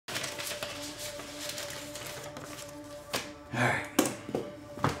Alright.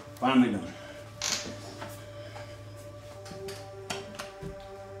 Finally done.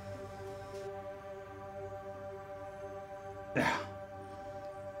 Yeah.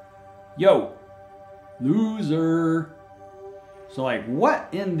 Yo, loser. So like, what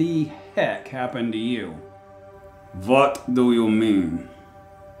in the heck happened to you? What do you mean?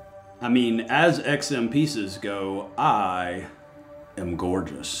 I mean, as XM pieces go, I am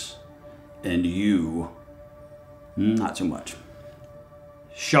gorgeous. And you, not so much.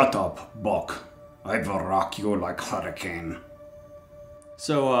 Shut up, Buck. I will rock you like hurricane.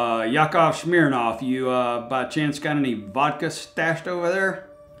 So, Yakov Smirnov, you, by chance got any vodka stashed over there?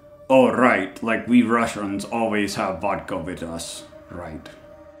 Oh, right. Like we Russians always have vodka with us. Right.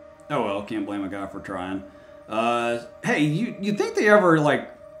 Oh, well, can't blame a guy for trying. Hey, you think they ever, like,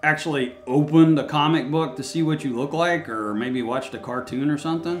 actually opened a comic book to see what you look like? Or maybe watched a cartoon or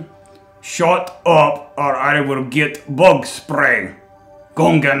something? Shut up, or I will get bug spray.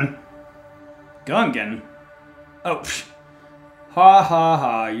 Gungan. Gungan? Oh, psh. Ha ha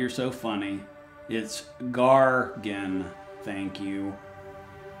ha, you're so funny. It's Gargan, thank you.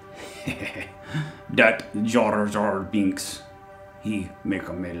 That Jar Jar Binks, he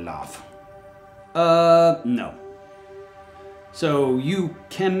make me laugh. No. So you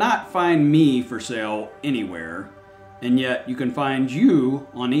cannot find me for sale anywhere, and yet you can find you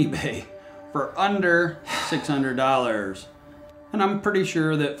on eBay for under $600. And I'm pretty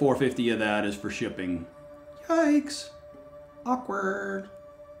sure that $450 of that is for shipping. Yikes. Awkward.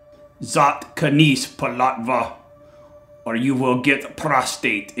 Zat kanis palatva, or you will get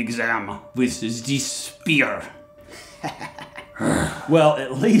prostate exam with this spear. Well,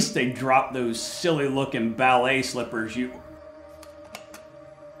 at least they dropped those silly looking ballet slippers you...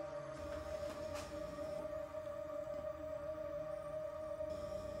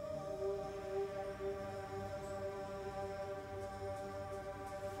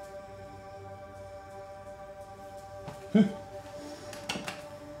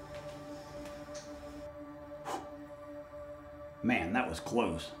 Man, that was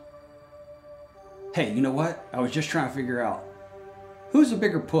close. Hey, you know what? I was just trying to figure out, who's the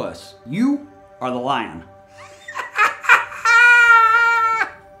bigger puss, you or the lion?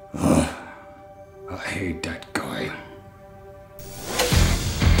 I hate that guy.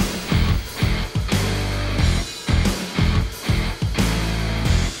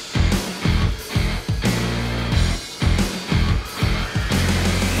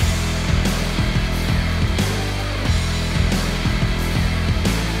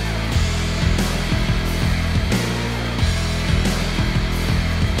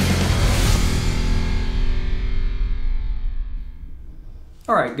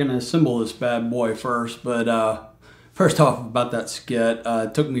 Alright, gonna assemble this bad boy first, but first off about that skit,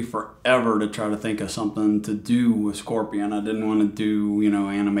 it took me forever to try to think of something to do with Scorpion. I didn't want to do, you know,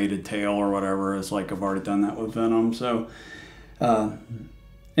 animated tail or whatever. It's like I've already done that with Venom. So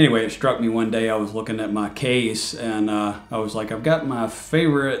anyway, it struck me one day I was looking at my case and I was like, I've got my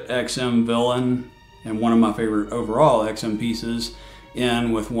favorite XM villain and one of my favorite overall XM pieces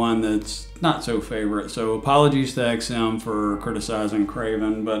in with one that's not so favorite. So apologies to XM for criticizing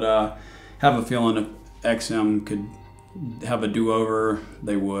Kraven, but have a feeling if XM could have a do-over,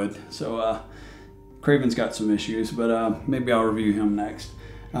 they would. So Kraven's got some issues, but maybe I'll review him next.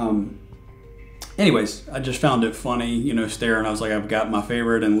 Anyways, I just found it funny, you know, staring. I was like, I've got my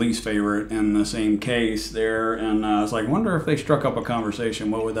favorite and least favorite in the same case there, and I was like, wonder if they struck up a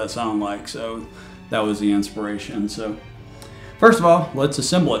conversation, what would that sound like? So that was the inspiration. So first of all, let's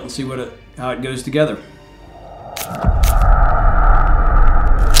assemble it and see how it goes together.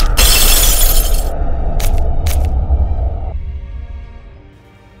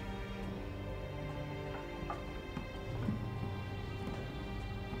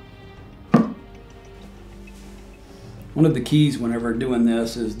 One of the keys whenever doing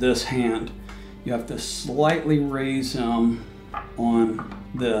this is this hand. You have to slightly raise him on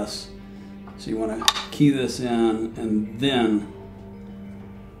this. So you want to key this in and then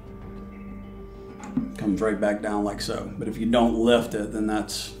comes right back down like so. But if you don't lift it, then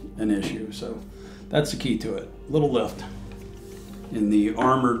that's an issue. So that's the key to it. Little lift. In the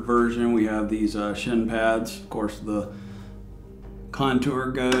armored version, we have these shin pads. Of course, the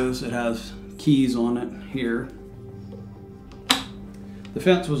contour goes. It has keys on it here. The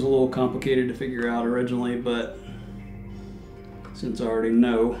fence was a little complicated to figure out originally, but since I already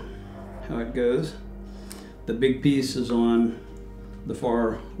know how it goes, the big piece is on the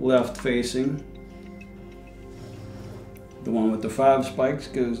far left facing. The one with the 5 spikes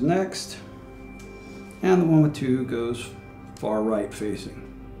goes next, and the one with 2 goes far right facing.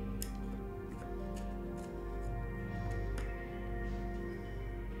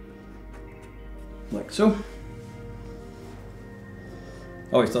 like so.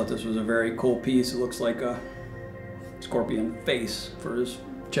 Always thought this was a very cool piece. It looks like a scorpion face for his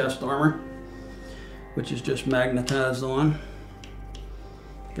chest armor, which is just magnetized on.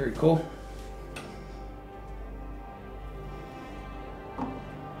 Very cool.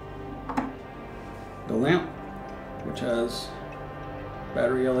 The lamp, which has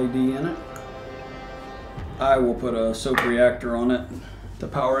battery LED in it. I will put a soap reactor on it to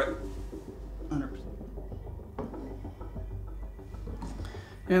power it. 100%.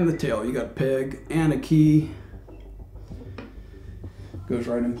 And the tail, you got a peg and a key. Goes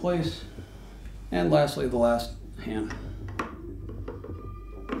right in place. And lastly, the last hand.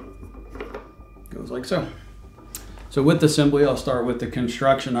 Goes like so. So with the assembly, I'll start with the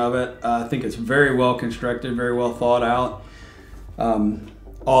construction of it. I think it's very well constructed, very well thought out.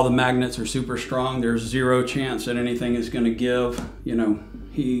 All the magnets are super strong. There's zero chance that anything is going to give. You know,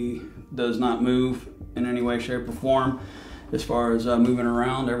 he does not move in any way, shape, or form. As far as moving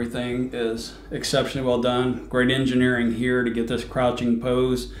around, everything is exceptionally well done. Great engineering here to get this crouching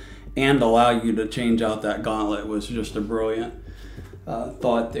pose and allow you to change out that gauntlet was just a brilliant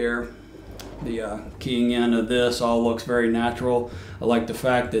thought there. The keying in of this all looks very natural. I like the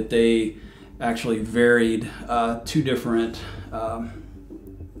fact that they actually varied two different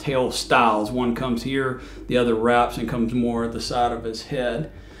tail styles. One comes here, the other wraps and comes more at the side of his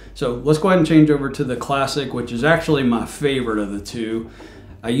head. So let's go ahead and change over to the classic, which is actually my favorite of the two.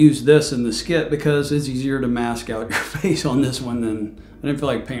 I use this in the skit because it's easier to mask out your face on this one than, I didn't feel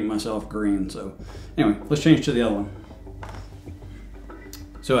like painting myself green. So anyway, let's change to the other one.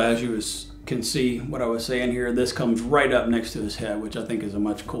 So as you can see what I was saying here, this comes right up next to his head, which I think is a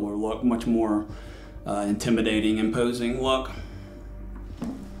much cooler look, much more intimidating, imposing look.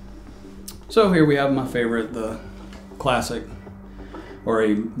 So here we have my favorite, the classic, or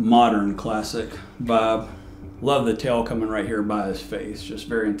a modern classic vibe. Love the tail coming right here by his face, just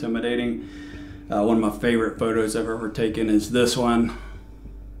very intimidating. One of my favorite photos I've ever taken is this one,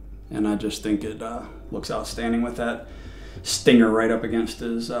 and I just think it looks outstanding with that stinger right up against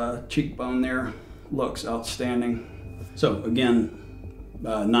his cheekbone there. Looks outstanding. So again,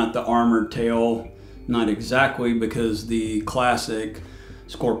 not the armored tail, not exactly, because the classic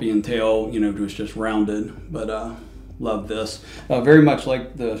scorpion tail, you know, was just rounded, but love this. Very much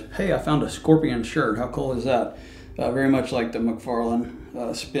like the, hey, I found a scorpion shirt. How cool is that? Very much like the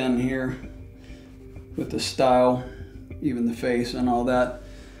McFarlane spin here with the style, even the face and all that.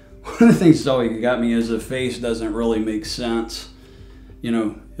 One of the things that's always got me is the face doesn't really make sense. You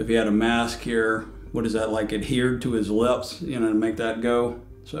know, if he had a mask here, what is that, like adhered to his lips, you know, to make that go?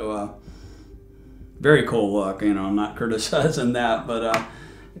 So very cool look, you know, I'm not criticizing that, but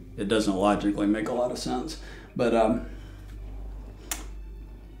it doesn't logically make a lot of sense. But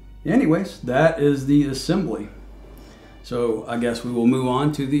anyways, that is the assembly. So I guess we will move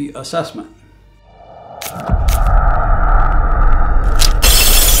on to the assessment.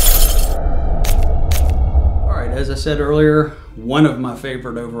 As I said earlier, one of my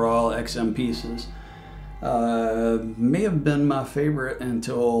favorite overall XM pieces. May have been my favorite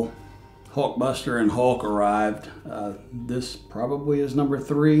until Hulkbuster and Hulk arrived. This probably is number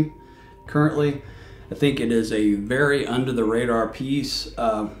 3 currently. I think it is a very under the radar piece.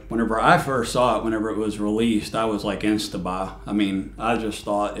 Whenever I first saw it, whenever it was released, I was like insta-buy. I mean, I just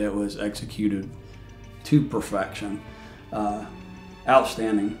thought it was executed to perfection.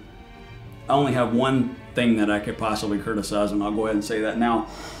 Outstanding. I only have one thing that I could possibly criticize, and I'll go ahead and say that now.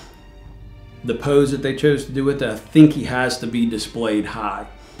 The pose that they chose to do with it, I think he has to be displayed high.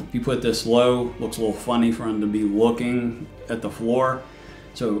 If you put this low, looks a little funny for him to be looking at the floor.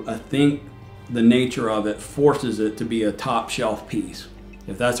 So I think the nature of it forces it to be a top shelf piece.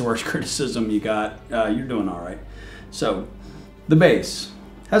 If that's the worst criticism you got, you're doing all right. So the base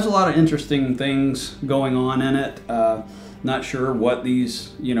has a lot of interesting things going on in it. Not sure what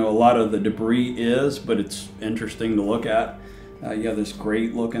these, you know, a lot of the debris is, but it's interesting to look at. You have this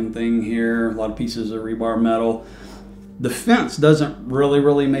great looking thing here, a lot of pieces of rebar metal. The fence doesn't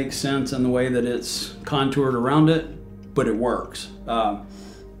really make sense in the way that it's contoured around it, but it works.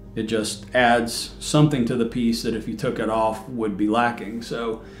 It just adds something to the piece that if you took it off would be lacking.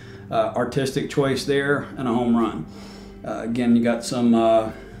 So artistic choice there and a home run. Again, you got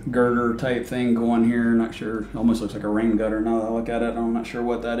some girder type thing going here. Not sure, almost looks like a rain gutter now that I look at it. I'm not sure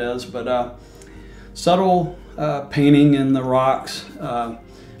what that is, but subtle painting in the rocks,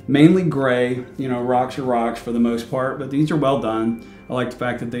 mainly gray. You know, rocks are rocks for the most part, but these are well done. I like the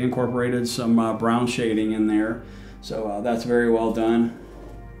fact that they incorporated some brown shading in there, so that's very well done.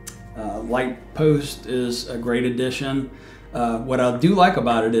 Light post is a great addition. What I do like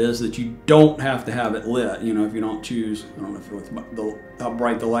about it is that you don't have to have it lit. You know, if you don't choose, I don't know how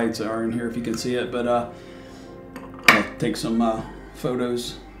bright the lights are in here, if you can see it, but I'll take some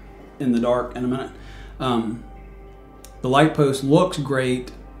photos in the dark in a minute. The light post looks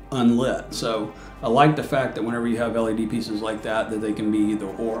great unlit, so I like the fact that whenever you have LED pieces like that they can be either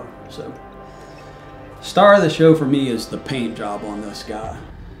or. So, star of the show for me is the paint job on this guy.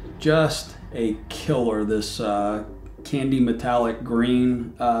 Just a killer. This candy metallic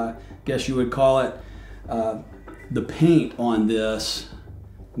green, guess you would call it. The paint on this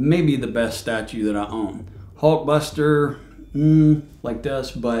may be the best statue that I own. Hulkbuster, like this,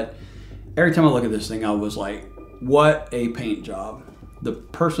 but every time I look at this thing, I was like, what a paint job. The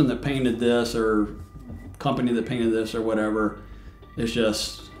person that painted this, or company that painted this, or whatever, is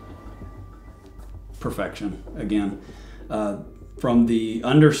just perfection again. From the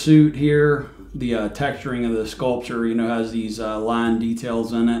undersuit here, the texturing of the sculpture, you know, has these line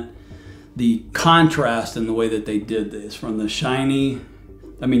details in it. The contrast in the way that they did this, from the shiny,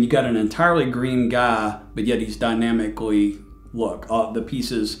 I mean, you got an entirely green guy, but yet he's dynamically, look, the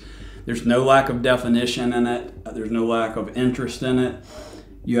pieces, there's no lack of definition in it. There's no lack of interest in it.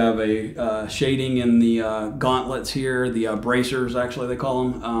 You have a shading in the gauntlets here, the bracers, actually they call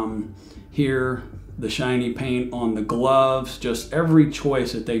them, here. The shiny paint on the gloves, just every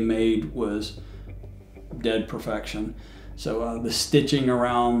choice that they made was dead perfection. So the stitching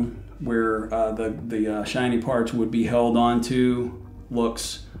around where the shiny parts would be held onto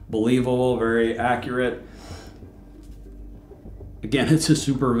looks believable, very accurate. Again, it's a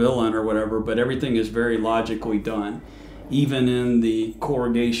super villain or whatever, but everything is very logically done. Even in the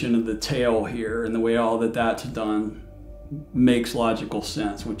corrugation of the tail here and the way all that's done makes logical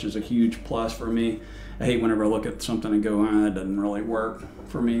sense, which is a huge plus for me. I hate whenever I look at something and go, that doesn't really work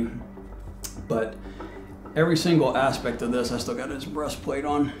for me. But every single aspect of this, I still got his breastplate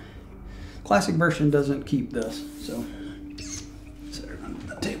on. Classic version doesn't keep this, so set it on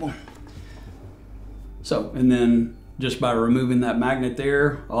the table. So, and then just by removing that magnet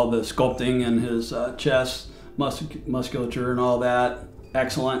there, all the sculpting in his chest, musculature and all that,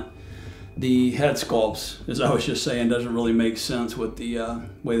 excellent. The head sculpts, as I was just saying, doesn't really make sense with the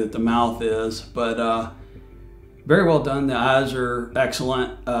way that the mouth is, but very well done. The eyes are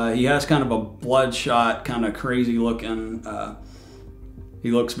excellent. He has kind of a bloodshot, kind of crazy looking, he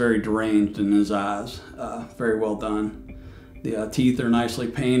looks very deranged in his eyes. Very well done. The teeth are nicely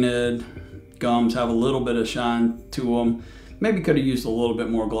painted. Gums have a little bit of shine to them. Maybe could have used a little bit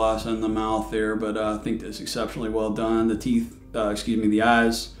more gloss in the mouth there, but I think that's exceptionally well done. The teeth, the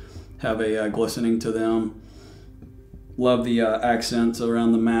eyes have a glistening to them. Love the accents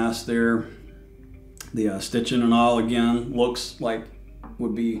around the mask there. The stitching and all, again, looks like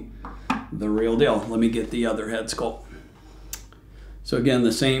would be the real deal. Let me get the other head sculpt. So again,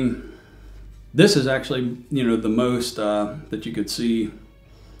 the same, this is actually, you know, the most that you could see,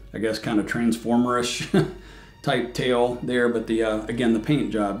 I guess, kind of Transformer-ish type tail there, but the again, the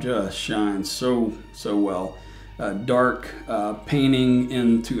paint job just shines so well. Dark painting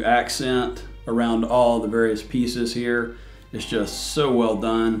into accent around all the various pieces here. It's just so well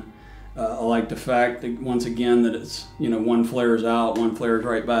done. I like the fact that, once again, that it's, you know, one flares out, one flares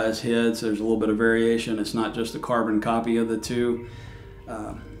right by his head, so there's a little bit of variation. It's not just a carbon copy of the two.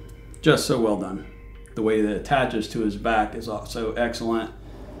 Just so well done. The way that it attaches to his back is also excellent,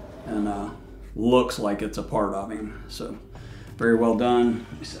 and looks like it's a part of him. So very well done.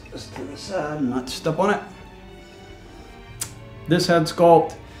 Let me set this to the side and not step on it. This head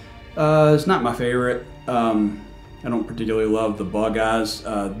sculpt is not my favorite. I don't particularly love the bug eyes.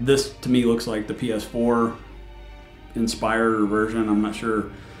 This to me looks like the PS4 inspired version. I'm not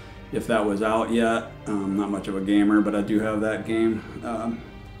sure if that was out yet. I'm not much of a gamer, but I do have that game.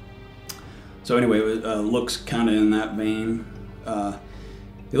 So anyway, it looks kind of in that vein.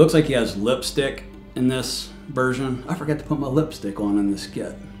 It looks like he has lipstick in this version. I forgot to put my lipstick on in this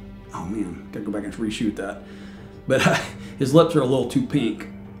skit. Oh man, gotta go back and reshoot that. But his lips are a little too pink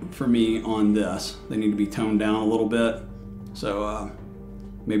for me on this. They need to be toned down a little bit. So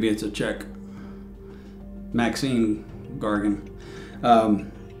maybe it's a check. Maxine Gargan.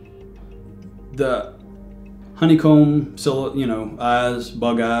 The honeycomb, you know, eyes,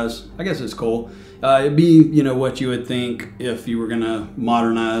 bug eyes. I guess it's cool. It'd be, you know, what you would think if you were gonna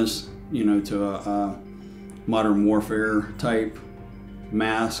modernize, you know, to a modern warfare type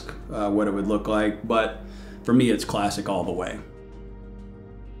mask, what it would look like. But for me, it's classic all the way.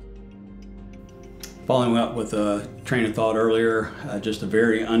 Following up with a train of thought earlier, just a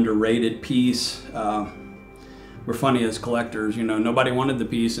very underrated piece. We're funny as collectors, you know, nobody wanted the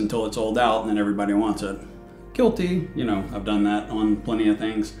piece until it sold out, and then everybody wants it. guilty, you know, I've done that on plenty of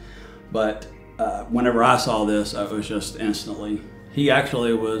things. But whenever I saw this, I was just instantly, he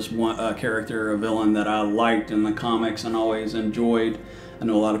actually was a character, a villain that I liked in the comics and always enjoyed. I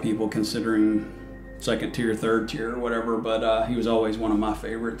know a lot of people considering second tier, third tier, or whatever, but he was always one of my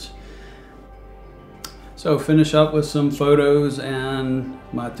favorites. So finish up with some photos and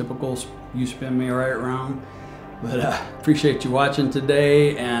my typical "you spin me right around." But appreciate you watching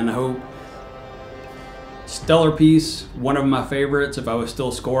today, and I hope stellar piece, one of my favorites. If I was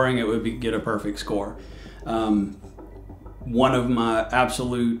still scoring, it would be get a perfect score. One of my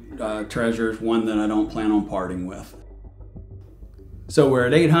absolute treasures, one that I don't plan on parting with. So we're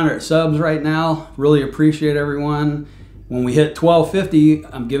at 800 subs right now. Really appreciate everyone. When we hit 1250,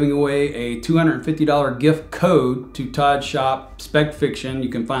 I'm giving away a $250 gift code to Todd's shop, Spec Fiction. You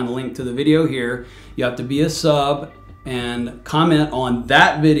can find the link to the video here. You have to be a sub and comment on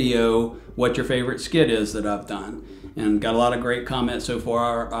that video what your favorite skit is that I've done. And got a lot of great comments so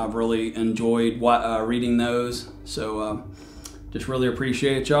far. I've really enjoyed reading those. So just really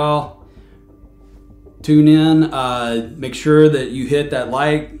appreciate y'all. Tune in, make sure that you hit that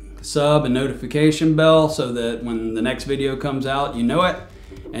like, sub, and notification bell so that when the next video comes out, you know it.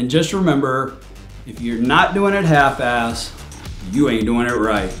 And just remember, if you're not doing it half-ass, you ain't doing it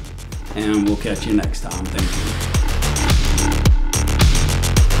right. And we'll catch you next time. Thank you.